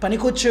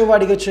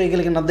పనికొచ్చేవాడిగా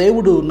చేయగలిగిన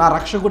దేవుడు నా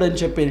రక్షకుడు అని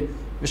చెప్పి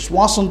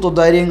విశ్వాసంతో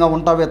ధైర్యంగా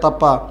ఉంటావే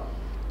తప్ప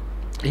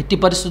ఎట్టి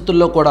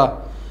పరిస్థితుల్లో కూడా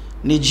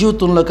నీ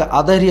జీవితంలోకి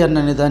అధైర్యాన్ని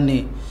అనే దాన్ని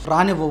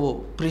రానివ్వవు.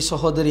 ప్రియ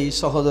సహోదరి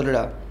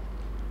సహోదరుడా,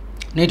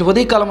 నేటి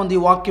ఉదయకాలం మంది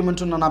ఈ వాక్యం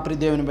వింటున్న నా ప్రియ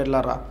దేవుని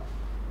బిడ్డలారా,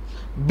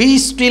 be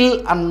still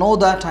and know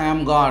that I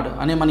am God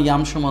అనే మన ఈ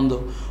అంశం అందు,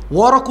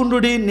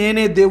 ఓరకుండుడి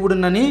నేనే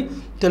దేవుడినని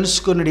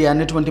తెలుసుకునుడి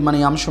అనేటువంటి మన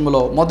ఈ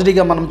అంశంలో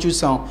మొదటిగా మనం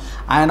చూసాం,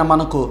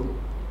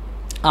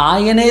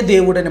 ఆయనే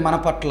దేవుడని మన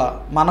పట్ల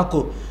మనకు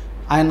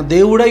ఆయన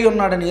దేవుడై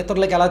ఉన్నాడని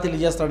ఇతరులకు ఎలా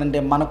తెలియజేస్తాడంటే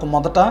మనకు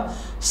మొదట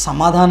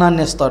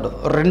సమాధానాన్ని ఇస్తాడు.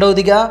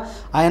 రెండవదిగా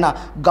ఆయన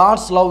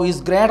God's love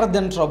is greater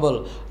than trouble.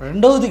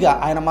 రెండవదిగా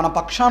ఆయన మన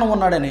పక్షాన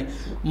ఉన్నాడని,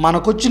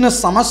 మనకొచ్చిన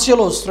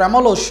సమస్యలో,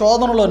 శ్రమలో,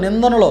 శోధనలో,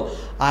 నిందనలో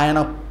ఆయన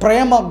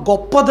ప్రేమ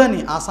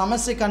గొప్పదని, ఆ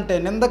సమస్య కంటే,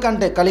 నింద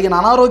కంటే, కలిగిన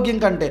అనారోగ్యం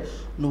కంటే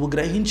నువ్వు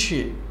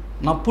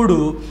గ్రహించినప్పుడు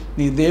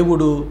నీ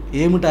దేవుడు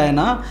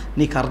ఏమిటాయన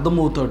నీకు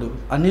అర్థమవుతాడు.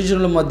 అన్ని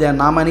జనుల మధ్య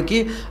నామానికి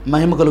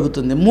మహిమ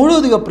కలుగుతుంది.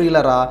 మూడవదిగా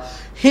ప్రియులరా,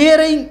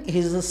 hearing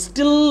his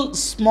still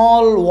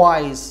small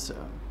voice.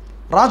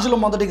 రాజుల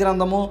మొదటి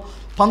గ్రంథము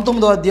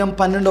 19వ అధ్యాయం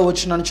 12వ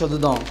వచనాన్ని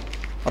చదువుదాం.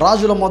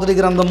 రాజుల మొదటి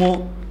గ్రంథము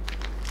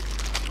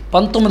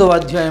 19వ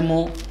అధ్యాయము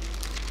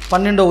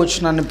 12వ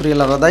వచనాన్ని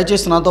ప్రియులారా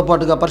దయచేసి నాతో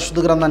పాటుగా పరిశుద్ధ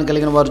గ్రంథాన్ని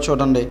కలిగిన వారు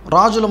చూడండి.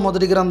 రాజుల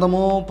మొదటి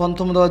గ్రంథము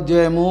 19వ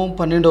అధ్యాయము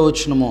 12వ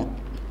వచనము.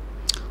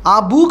 ఆ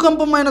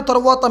భూకంపమైన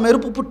తరువాత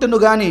మెరుపు పుట్టెను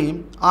గాని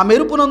ఆ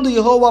మెరుపునందు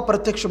యెహోవా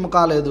ప్రత్యక్షము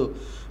కాలేదు.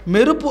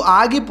 మెరుపు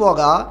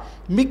ఆగిపోగా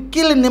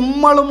మిక్కిలి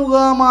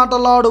నిమ్మళముగా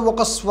మాటలాడు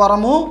ఒక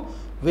స్వరము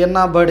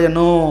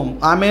వినబడెను.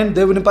 ఆమేన్.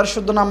 దేవుని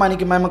పరిశుద్ధ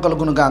నామానికి మహిమ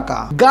కలుగును గాక.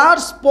 God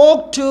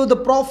spoke to the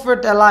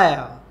prophet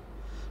Elijah,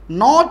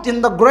 not in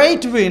the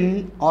great wind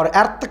or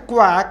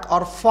earthquake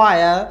or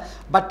fire,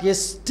 but a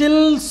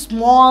still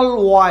small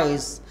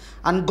voice.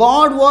 And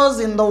God was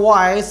in the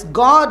voice.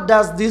 God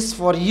does this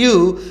for you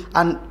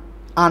and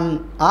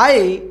I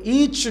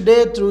each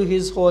day through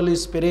his Holy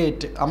Spirit.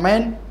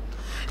 Amen.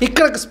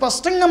 ఇక్కడ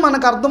స్పష్టంగా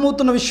మనకు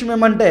అర్థమవుతున్న విషయం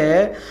ఏమంటే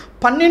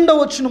 12వ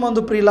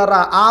వచనమందు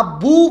ప్రియులారా, ఆ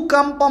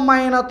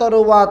భూకంపమైన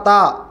తరువాత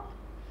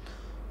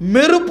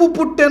మెరుపు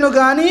పుట్టెను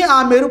కానీ ఆ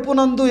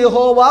మెరుపునందు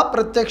యెహోవా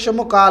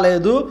ప్రత్యక్షము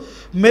కాలేదు.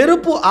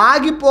 మెరుపు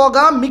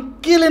ఆగిపోగా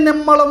మిక్కిలి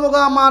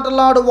నిమ్మళముగా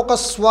మాట్లాడు ఒక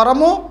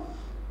స్వరము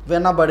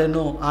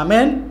వినబడెను.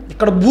 ఆమేన్.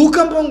 ఇక్కడ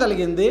భూకంపం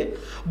కలిగింది.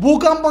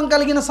 భూకంపం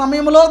కలిగిన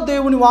సమయంలో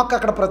దేవుని వాక్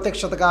అక్కడ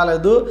ప్రత్యక్షత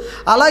కాలేదు.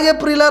 అలాగే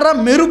ప్రియులారా,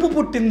 మెరుపు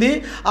పుట్టింది.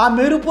 ఆ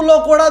మెరుపులో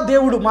కూడా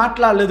దేవుడు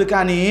మాట్లాడలేదు.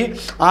 కానీ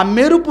ఆ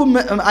మెరుపు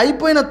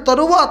అయిపోయిన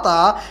తరువాత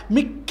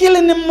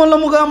మిక్కిలి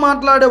నిమ్మలముగా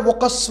మాట్లాడే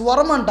ఒక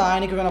స్వరం అంట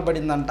ఆయనకి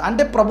వినబడిందంట.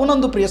 అంటే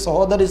ప్రభునందు ప్రియ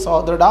సహోదరి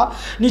సహోదరుడా,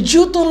 నీ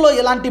జీవితంలో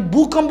ఇలాంటి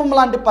భూకంపం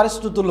లాంటి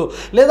పరిస్థితులు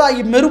లేదా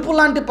ఈ మెరుపు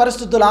లాంటి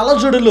పరిస్థితులు,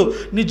 అలజడులు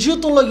నీ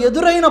జీవితంలో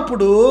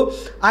ఎదురైనప్పుడు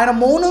ఆయన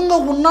మౌనంగా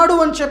ఉన్నాడు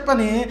అని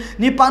చెప్పని,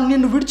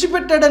 నిన్ను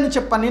విడిచిపెట్టాడని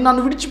చెప్పని,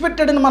 నన్ను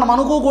విడిచిపెట్టాడని మనం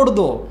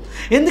అనుకోకూడదు.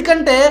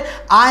 ఎందుకంటే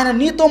ఆయన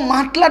నీతో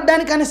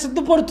మాట్లాడడానికి ఆయన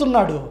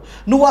సిద్ధపడుతున్నాడు.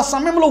 నువ్వు ఆ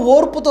సమయంలో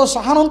ఓర్పుతో,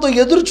 సహనంతో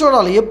ఎదురు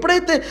చూడాలి.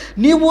 ఎప్పుడైతే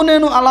నీవు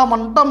నేను అలా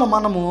అంటామో,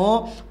 మనము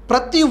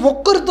ప్రతి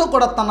ఒక్కరితో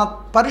కూడా తన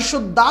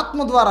పరిశుద్ధాత్మ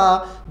ద్వారా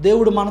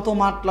దేవుడు మనతో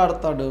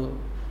మాట్లాడతాడు,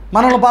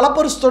 మనల్ని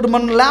బలపరుస్తాడు,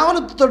 మనల్ని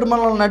లేవనెత్తుతాడు,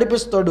 మనల్ని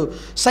నడిపిస్తాడు.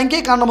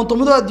 సంఖ్యాకాండము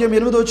 9వ అధ్యాయం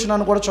 8వ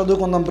వచనాన్ని కూడా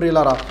చదువుకుందాం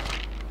ప్రియులారా.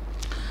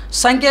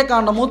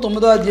 సంఖ్యాకాండము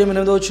 9వ అధ్యాయం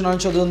 8వ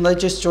వచనాన్ని చదువుకుందాం.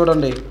 దయచేసి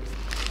చూడండి.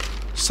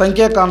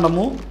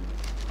 సంఖ్యాకాండము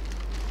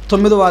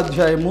 9వ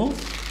అధ్యాయము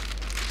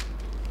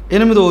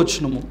 8వ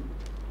వచనము.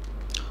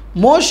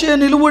 మోషే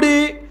నిలువుడి,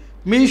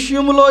 మీ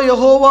విషయములో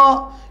యెహోవా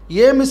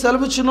ఏమి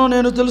సెలవిచ్చునో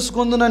నేను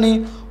తెలుసుకుందునని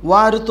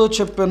వారితో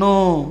చెప్పెను.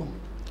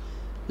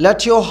 Let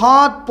your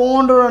heart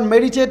ponder and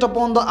meditate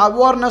upon the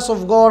awareness of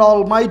God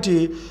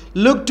Almighty.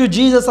 Look to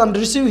Jesus and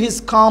receive his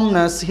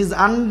calmness, his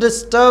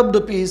undisturbed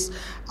peace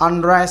and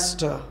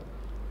rest.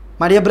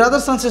 My dear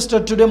brothers and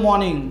sisters, today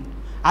morning,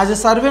 as a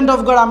servant of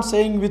God, I am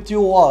saying with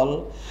you all,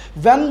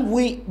 when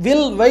we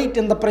will wait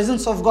in the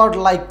presence of God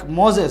like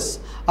Moses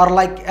or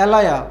like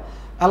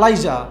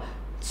Elijah,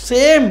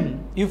 same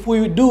if we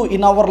do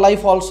in our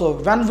life also,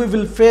 when we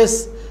will face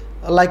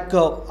like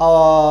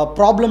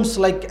problems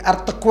like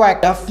earthquake,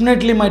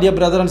 definitely my dear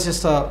brother and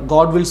sister,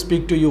 God will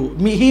speak to you.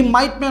 He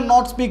may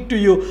not speak to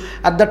you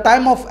at the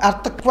time of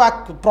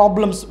earthquake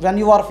problems when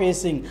you are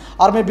facing,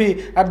 or maybe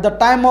at the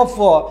time of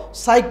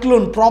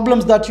cyclone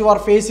problems that you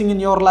are facing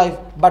in your life,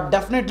 but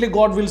definitely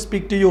God will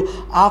speak to you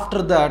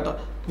after that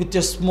with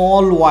a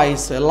small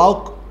voice,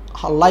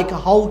 like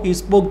how he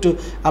spoke to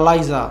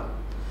Elijah.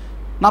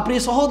 నా ప్రియ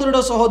సహోదరుడో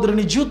సహోదరి,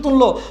 నీ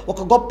జీవితంలో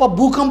ఒక గొప్ప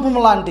భూకంపం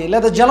లాంటి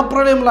లేదా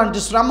జలప్రళయం లాంటి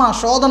శ్రమ,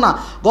 శోధన,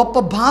 గొప్ప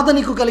బాధ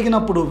నీకు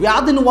కలిగినప్పుడు,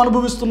 వ్యాధి నువ్వు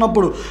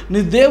అనుభవిస్తున్నప్పుడు,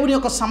 నీ దేవుని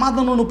యొక్క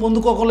సమాధానం నువ్వు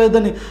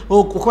పొందుకోలేదని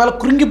ఒకవేళ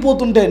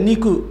కృంగిపోతుంటే,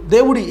 నీకు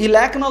దేవుడి ఈ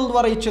లేఖనాల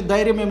ద్వారా ఇచ్చే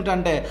ధైర్యం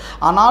ఏమిటంటే,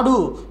 ఆనాడు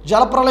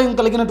జలప్రళయం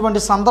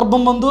కలిగినటువంటి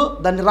సందర్భం ముందు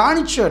దాన్ని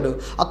రానిచ్చాడు,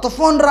 ఆ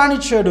తుఫాను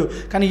రానిచ్చాడు.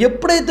 కానీ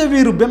ఎప్పుడైతే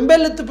వీరు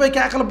బెంబేలెత్తిపై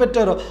కేకలు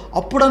పెట్టారో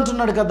అప్పుడు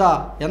అంటున్నాడు కదా,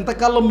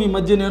 ఎంతకాలం మీ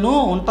మధ్య నేను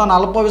ఉంటాను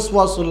అల్ప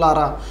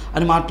విశ్వాసులారా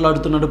అని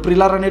మాట్లాడుతున్నాడు.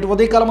 ప్రియులారా, నేటి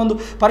ఉదయకాలం ముందు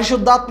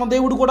పరిశుద్ధాత్మ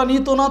దేవుడు కూడా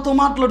నీతో నాతో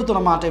మాట్లాడుతున్న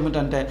మాట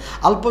ఏమిటంటే,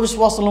 అల్ప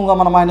విశ్వాసంగా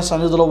మనం ఆయన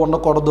సన్నిధిలో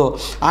ఉండకూడదు.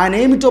 ఆయన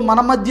ఏమిటో మన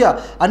మధ్య,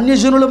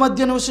 అన్యజనుల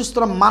మధ్య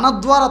నివసిస్తున్న మన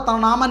ద్వారా తన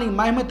నామాన్ని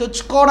మహిమ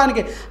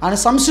తెచ్చుకోవడానికి ఆయన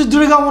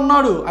సంసిద్ధుడిగా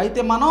ఉన్నాడు.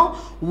 అయితే మనం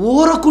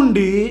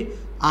ఊరకుండి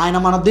ఆయన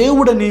మన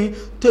దేవుడని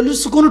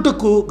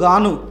తెలుసుకొనుటకు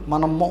గాను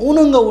మనం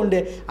మౌనంగా ఉండే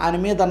ఆయన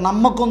మీద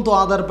నమ్మకంతో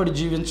ఆధారపడి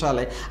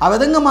జీవించాలి. ఆ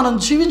విధంగా మనం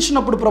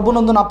జీవించినప్పుడు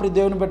ప్రభునందు నా ప్రియ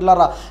దేవుని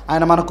బిడ్డలారా,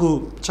 ఆయన మనకు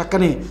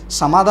చక్కని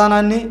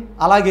సమాధానాన్ని,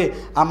 అలాగే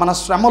మన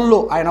శ్రమల్లో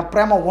ఆయన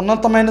ప్రేమ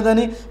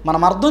ఉన్నతమైనదని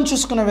మనం అర్థం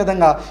చేసుకునే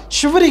విధంగా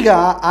చివరిగా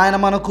ఆయన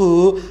మనకు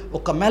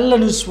ఒక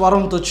మెల్లని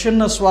స్వరంతో,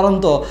 చిన్న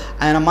స్వరంతో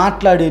ఆయన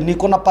మాట్లాడి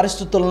నీకున్న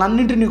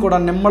పరిస్థితులన్నింటినీ కూడా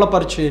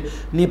నిమ్మలపరిచి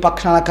నీ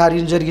పక్షాన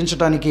కార్యం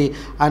జరిగించడానికి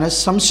ఆయన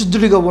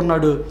సంసిద్ధుడిగా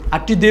ఉన్నాడు.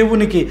 అట్టి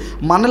దేవునికి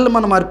మనల్ని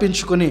మనం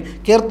అర్పించుకొని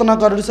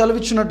కీర్తనకారుడు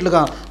సెలవిచ్చినట్లుగా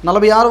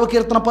 46వ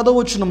కీర్తన 10వ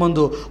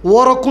వచనమందు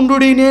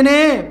ఓరకుండుడి నేనే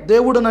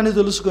దేవుడునని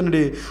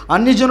తెలుసుకొనిడి,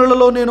 అన్ని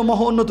జనులలో నేను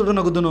మహోన్నతుడు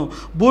నగుదును,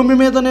 భూమి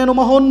మీద నేను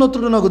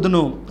మహోన్నతుడు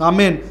నగుదును.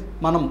 ఆమేన్.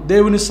 మనం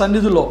దేవుని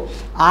సన్నిధిలో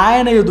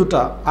ఆయన ఎదుట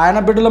ఆయన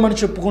బిడ్డలమని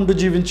చెప్పుకుంటూ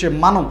జీవించే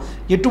మనం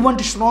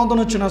ఎటువంటి శోధన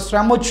వచ్చినా,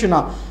 శ్రమ వచ్చినా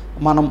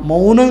మనం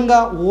మౌనంగా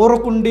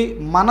ఊరకుండి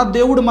మన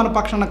దేవుడు మన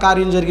పక్షాన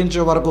కార్యం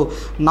జరిగించే వరకు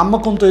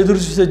నమ్మకంతో ఎదురు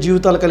చూసే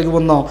జీవితాలు కలిగి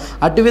ఉందాం.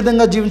 అట్టి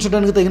విధంగా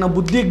జీవించడానికి తగిన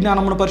బుద్ధి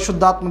జ్ఞానమును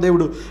పరిశుద్ధాత్మ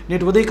దేవుడు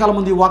నేటి ఉదయకాలం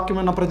ముందు ఈ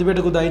వాక్యమైన ప్రతి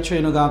బిడ్డకు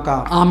దయచేయునుగాక.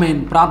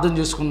 ఆమేన్. ప్రార్థన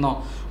చేసుకుందాం.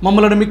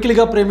 మమ్మల్ని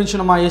మిక్కిలిగా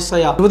ప్రేమించిన మా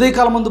యేసయ్య,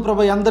 ఉదయకాలం ముందు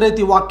ప్రభు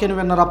ఎందరైతే ఈ వాక్యాన్ని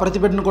విన్నారో ఆ ప్రతి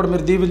బిడ్డను కూడా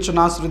మీరు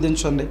దీవించండి,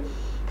 ఆశీర్వదించండి.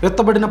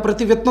 విత్తబడిన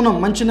ప్రతి విత్తనం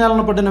మంచి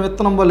నేలను పడిన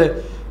విత్తనం వలె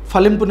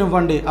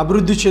ఫలింపునివ్వండి.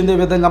 అభివృద్ధి చెందే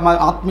విధంగా మా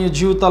ఆత్మీయ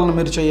జీవితాలను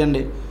మీరు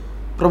చేయండి.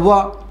 ప్రభువా,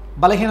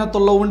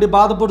 బలహీనతల్లో ఉండి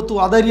బాధపడుతూ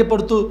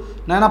అధైర్యపడుతూ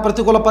నాయన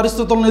ప్రతికూల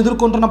పరిస్థితులను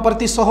ఎదుర్కొంటున్న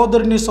ప్రతి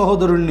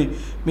సహోదరుడిని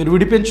మీరు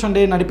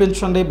విడిపించండి,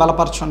 నడిపించండి,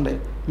 బలపరచండి.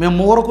 మేము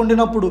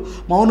మూరకుండినప్పుడు,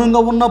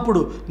 మౌనంగా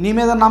ఉన్నప్పుడు, నీ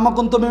మీద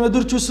నమ్మకంతో మేము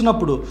ఎదురు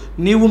చూసినప్పుడు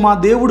నీవు మా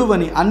దేవుడు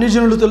అని అన్ని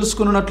జనులు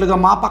తెలుసుకున్నట్లుగా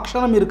మా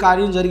పక్షాన మీరు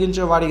కార్యం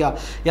జరిగించేవాడిగా,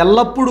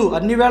 ఎల్లప్పుడూ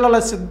అన్ని వేళల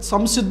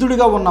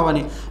సంసిద్ధుడిగా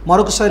ఉన్నవని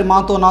మరొకసారి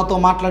నాతో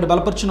మాట్లాడి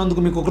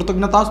బలపరిచినందుకు మీకు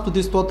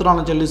కృతజ్ఞతాస్తుతి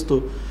స్తోత్రాలను చెల్లిస్తూ,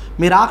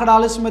 మీరు అక్కడ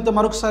ఆలస్యమైతే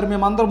మరొకసారి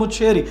మేమందరము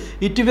చేరి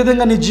ఇట్టి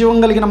విధంగా నీ జీవం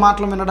కలిగిన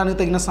మాటలు వినడానికి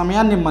తగిన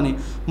సమయాన్ని ఇమ్మని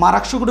మా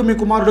రక్షకుడు మీ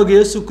కుమారుడు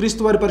యేసు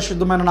క్రీస్తు వారి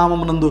పరిశుద్ధమైన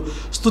నామమునందు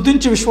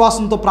స్తుతించి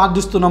విశ్వాసంతో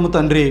ప్రార్థిస్తున్నాము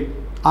తండ్రి.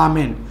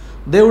 ఆమేన్.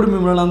 దేవుడు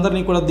మిమ్మల్ని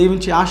అందరినీ కూడా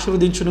దీవించి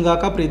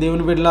ఆశీర్వదించునుగాక. ప్రియ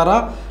దేవుని బిడ్డలారా,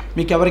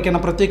 మీకు ఎవరికైనా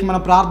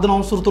ప్రత్యేకమైన ప్రార్థన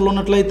అవసరతలు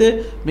ఉన్నట్లయితే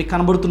మీకు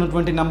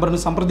కనబడుతున్నటువంటి నెంబర్ని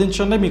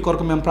సంప్రదించండి. మీ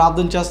కొరకు మేము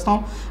ప్రార్థన చేస్తాం.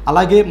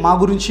 అలాగే మా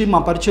గురించి,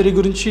 మా పరిచర్య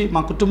గురించి,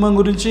 మా కుటుంబం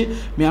గురించి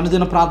మీ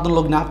అనుదిన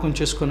ప్రార్థనలో జ్ఞాపకం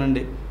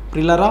చేసుకోనండి.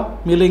 ప్రియులారా,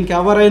 మీలో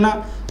ఇంకెవరైనా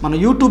మన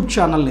యూట్యూబ్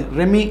ఛానల్ని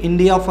Remy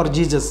India for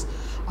Jesus,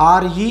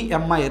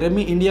 REMI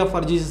Remy India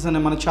for Jesus అనే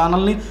మన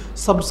ఛానల్ని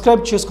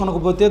సబ్స్క్రైబ్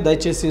చేసుకోనకపోతే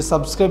దయచేసి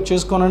సబ్స్క్రైబ్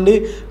చేసుకోనండి.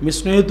 మీ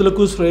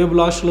స్నేహితులకు,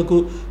 శ్రేయోభిలాషులకు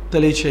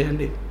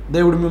తెలియచేయండి.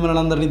 దేవుడు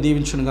మిమ్మల్ని అందరినీ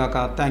దీవించునుగాక.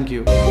 Thank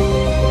you.